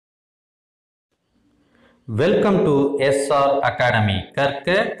Welcome to SR Academy. கற்க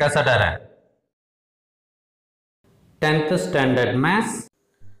கசடர 10th Standard Maths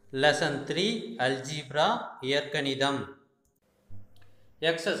Lesson 3 Algebra இயற்கணிதம்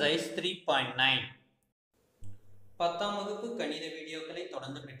Exercise 3.9 10ஆம் வகுப்பு கணித வீடியோக்களை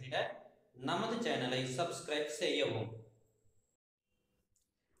தொடர்ந்து பெற்றிட நமது சேனலை சப்ஸ்கிரைப் செய்யவும்.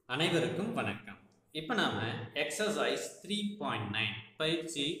 அனைவருக்கும் வணக்கம். இப்போ நாம எக்ஸசைஸ் 3.9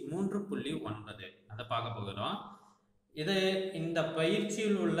 பயிற்சி 3.9 அதை பார்க்க போகிறோம். இந்த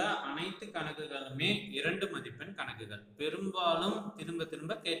பயிற்சியில் உள்ள அனைத்து கணக்குகளுமே 2 மதிப்பெண் கணக்குகள். பெரும்பாலும் திரும்ப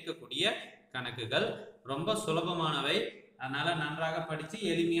திரும்ப கேட்கக்கூடிய கணக்குகள். ரொம்ப சுலபமானவை. அதனால நன்றாக படித்து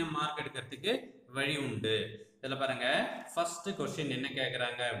எளிமையா மார்க் எடுக்கிறதுக்கு வழி உண்டு. இதுல பாருங்க, ஃபர்ஸ்ட் क्वेश्चन என்ன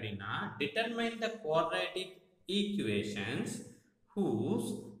கேக்குறாங்க அப்படின்னா, determine the quadratic equations whose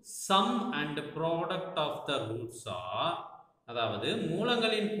sum and product of the roots are, அதாவது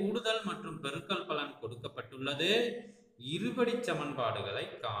மூலங்களின் கூடுதல் மற்றும் பெருக்கல் பலன் கொடுக்கப்பட்டுள்ளது. இருபடி சமன்பாடுகளை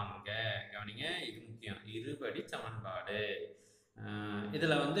காண்க. கவனிங்க, இது முக்கியம். இருபடி சமன்பாடு.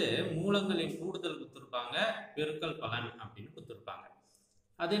 இதுல மூலங்களின் கூடுதல் கொடுத்திருப்பாங்க, பெருக்கல் பலன் அப்படின்னு கொடுத்திருப்பாங்க.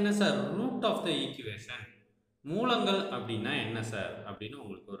 அது என்ன sir? Root of the equation. மூலங்கள் அப்படின்னா என்ன சார் அப்படின்னு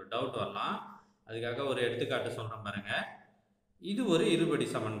உங்களுக்கு ஒரு டவுட் வரலாம். அதுக்காக ஒரு எடுத்துக்காட்டு சொல்றேன் பாருங்க. இது ஒரு இருபடி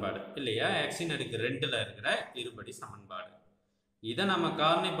சமன்பாடு இல்லையா? எக்ஸின் அடுக்கு 2ல இருக்கிற இருபடி சமன்பாடு. இதை நம்ம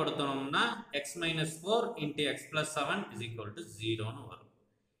காரணிப்படுத்தணும்னா x-4 × x+7 = 0ன்னு வரும்.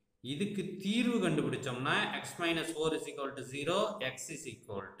 இதுக்கு தீர்வு கண்டுபிடிச்சோம்னா x-4 = 0, x =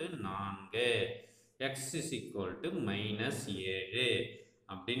 4, x = -7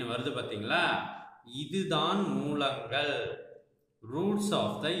 அப்படின்னு வருது. பார்த்தீங்களா? இதுதான் மூலங்கள், ரூட்ஸ்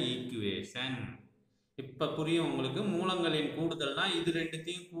ஆஃப் த ஈக்குவேஷன். இப்ப புரியும் உங்களுக்கு. மூலங்களின் கூடுதல்னா இது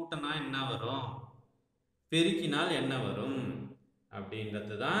ரெண்டுத்தையும் கூட்டினா என்ன வரும், பெருக்கினால் என்ன வரும்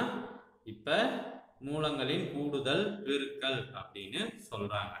அப்படின்றது தான் இப்ப மூலங்களின் கூடுதல் பெருக்கல் அப்படின்னு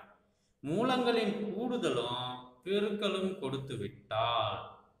சொல்றாங்க. மூலங்களின் கூடுதலும் பெருக்கலும் கொடுத்து விட்டால்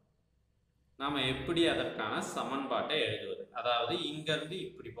நாம எப்படி அதற்கான சமன்பாட்டை எழுதுவது, அதாவது இங்க இருந்து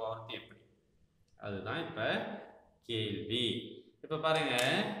இப்படி போறது எப்படி, அதுதான் இப்ப கேள்வி. இப்ப பாருங்க,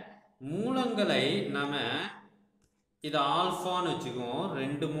 மூலங்களை நாம இதை ஆல்பான்னு வச்சுக்குவோம்.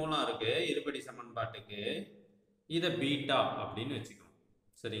 2 மூலம் இருக்கு இருபடி சமன்பாட்டுக்கு. இதை பீட்டா அப்படின்னு வச்சுக்குவோம்.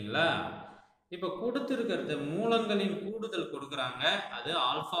 சரிங்களா? இப்ப கொடுத்திருக்கிறது மூலங்களின் கூடுதல் கொடுக்குறாங்க, அது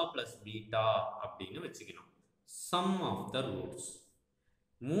ஆல்பா பிளஸ் பீட்டா அப்படின்னு வச்சுக்கணும். Some of the roots.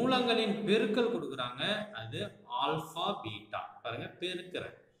 மூலங்களின் பெருக்கல் கொடுக்குறாங்க, அது ஆல்பா பீட்டா. பாருங்க, பெருக்கிற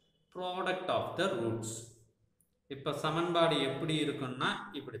ப்ராடக்ட் ஆஃப் த ரூட்ஸ். இப்ப சமன்பாடு எப்படி இருக்கும்னா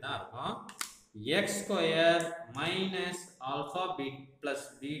இப்படிதான் இருக்கும். x² - alpha plus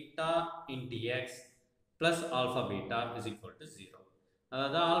beta into x plus alpha beta is equal to 0.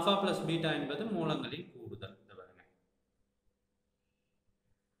 அதாவது ஆல்பா பிளஸ் பீட்டா என்பது மூலங்களின் கூடுதல்.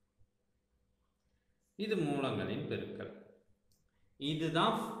 இது மூலங்களின் பெருக்கல்.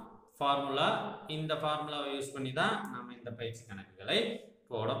 இதுதான் ஃபார்முலா. இந்த ஃபார்முலாவை யூஸ் பண்ணி தான் நாம இந்த பயிற்சி கணக்குகளை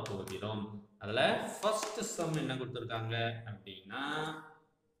போட போகிறோம். அதுல ஃபர்ஸ்ட் சம் என்ன கொடுத்திருக்காங்க அப்படின்னா,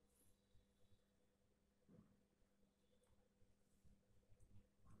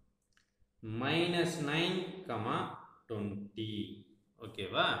 -9, 20.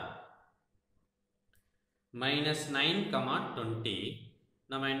 ஓகேவா? -9, 20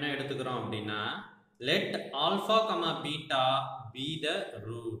 நம்ம என்ன எடுத்துக்கிறோம் அப்படின்னா, let alpha, beta be the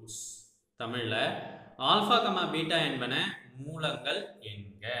roots. தமிழ்ல ஆல்பா, பீட்டா என்பன மூலங்கள்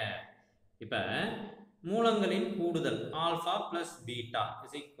என்க. இப்ப மூலங்களின் கூடுதல் alpha plus beta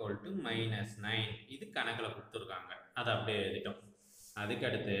is equal to -9. இது கணக்கில் கொடுத்துருக்காங்க, அதை அப்படியே எழுதிட்டோம். அதுக்கு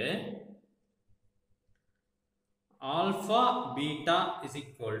அடுத்து alpha beta is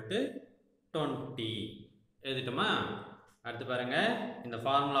equal to 20 எழுதிட்டோமா? அடுத்து பாருங்க, இந்த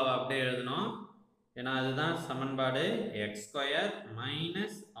ஃபார்முலாவை அப்படியே எழுதணும். ஏன்னா அதுதான் சமன்பாடு. x²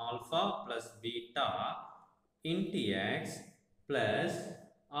 - alpha plus beta into x plus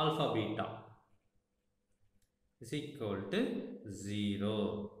alpha beta is equal to 0.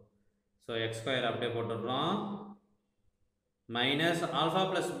 so x² அப்படியே போட்டுறோம். மைனஸ் ஆல்பா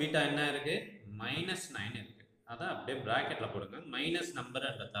பிளஸ் பீட்டா என்ன இருக்கு? -9 இருக்கு. அதை அப்படியே பிராக்கெட்ல போடுங்க. மைனஸ்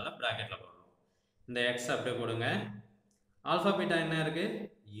நம்பர்ன்றதால பிராக்கெட்ல போடுறோம். இந்த x அப்படியே போடுங்க. ஆல்பா பீட்டா என்ன இருக்கு?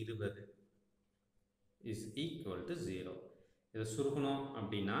 20 is equal to 0. இதை சுருக்கணும்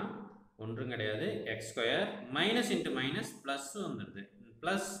அப்படின்னா ஒன்றும் கிடையாது. x² minus into minus plus வந்துடுது.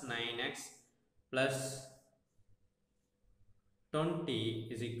 Plus 9x plus 20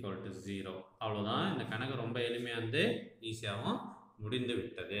 is equal to 0. அவ்வளோதான். இந்த கணக்கு ரொம்ப எளிமையாக ஈஸியாகவும் முடிந்து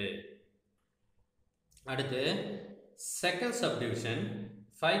விட்டது. அடுத்து செகண்ட் சப்டிவிஷன்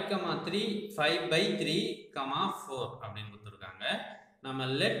 5,3 5/3, 4 அப்படின்னு கொடுத்துருக்காங்க. நம்ம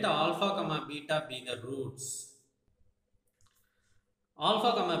let alpha, beta be the roots. Alpha,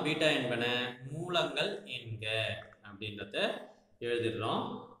 beta என்பன மூலங்கள் என்க அப்படின்றத எழுதிடுறோம்.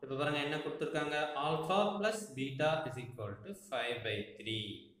 இப்போ பாருங்க என்ன கொடுத்துருக்காங்க. Alpha plus beta is equal to 5/3.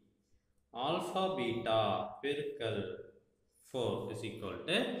 Alpha beta பெருக்கல் 4 is equal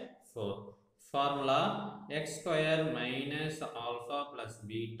to 4. Formula X square minus alpha plus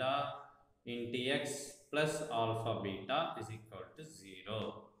beta into X plus alpha beta is equal to 0.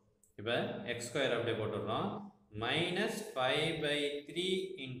 இப்போ எக்ஸ் ஸ்கொயர் அப்படியே போட்டுடுறோம். minus 5/3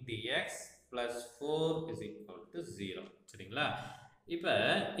 into x plus 4 is equal to 0. சரிங்களா? இப்போ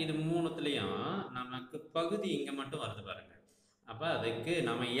இது மூணுத்துலேயும் நமக்கு பகுதி இங்கே மட்டும் வருது பாருங்க. அப்போ அதுக்கு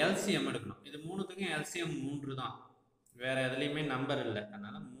நம்ம எல்சிஎம் எடுக்கணும். இது மூணுத்துக்கும் எல்சிஎம் 3 தான், வேற எதுலேயுமே நம்பர் இல்லை.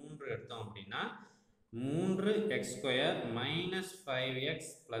 அதனால 3 எடுத்தோம் அப்படின்னா 3x² minus 5x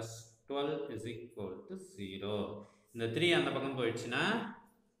plus 12 is equal to 0. இந்த 3 அந்த பக்கம் போயிடுச்சுன்னா,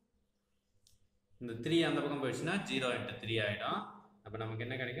 இந்த 3 அந்த பக்கம் போயிடுச்சுன்னா 0 into 3 ஆகிடும். அப்போ நமக்கு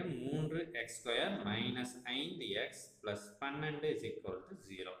என்ன கிடைக்கும்? 3x² minus 5x plus 12 is equal to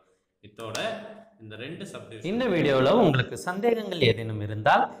 0. இதோட இந்த ரெண்டு சப்டிவிஷன். இந்த வீடியோவில் உங்களுக்கு சந்தேகங்கள் ஏதேனும்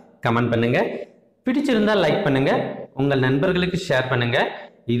இருந்தால் கமெண்ட் பண்ணுங்க. பிடிச்சிருந்தால் லைக் பண்ணுங்க, உங்கள் நண்பர்களுக்கு ஷேர் பண்ணுங்க.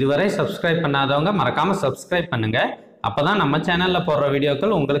 இதுவரை சப்ஸ்கிரைப் பண்ணாதவங்க மறக்காம சப்ஸ்கிரைப் பண்ணுங்க. அப்பதான் நம்ம சேனல்ல போடுற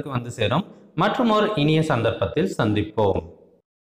வீடியோக்கள் உங்களுக்கு வந்து சேரும். மற்றும் ஒரு இனிய சந்தர்ப்பத்தில் சந்திப்போம்.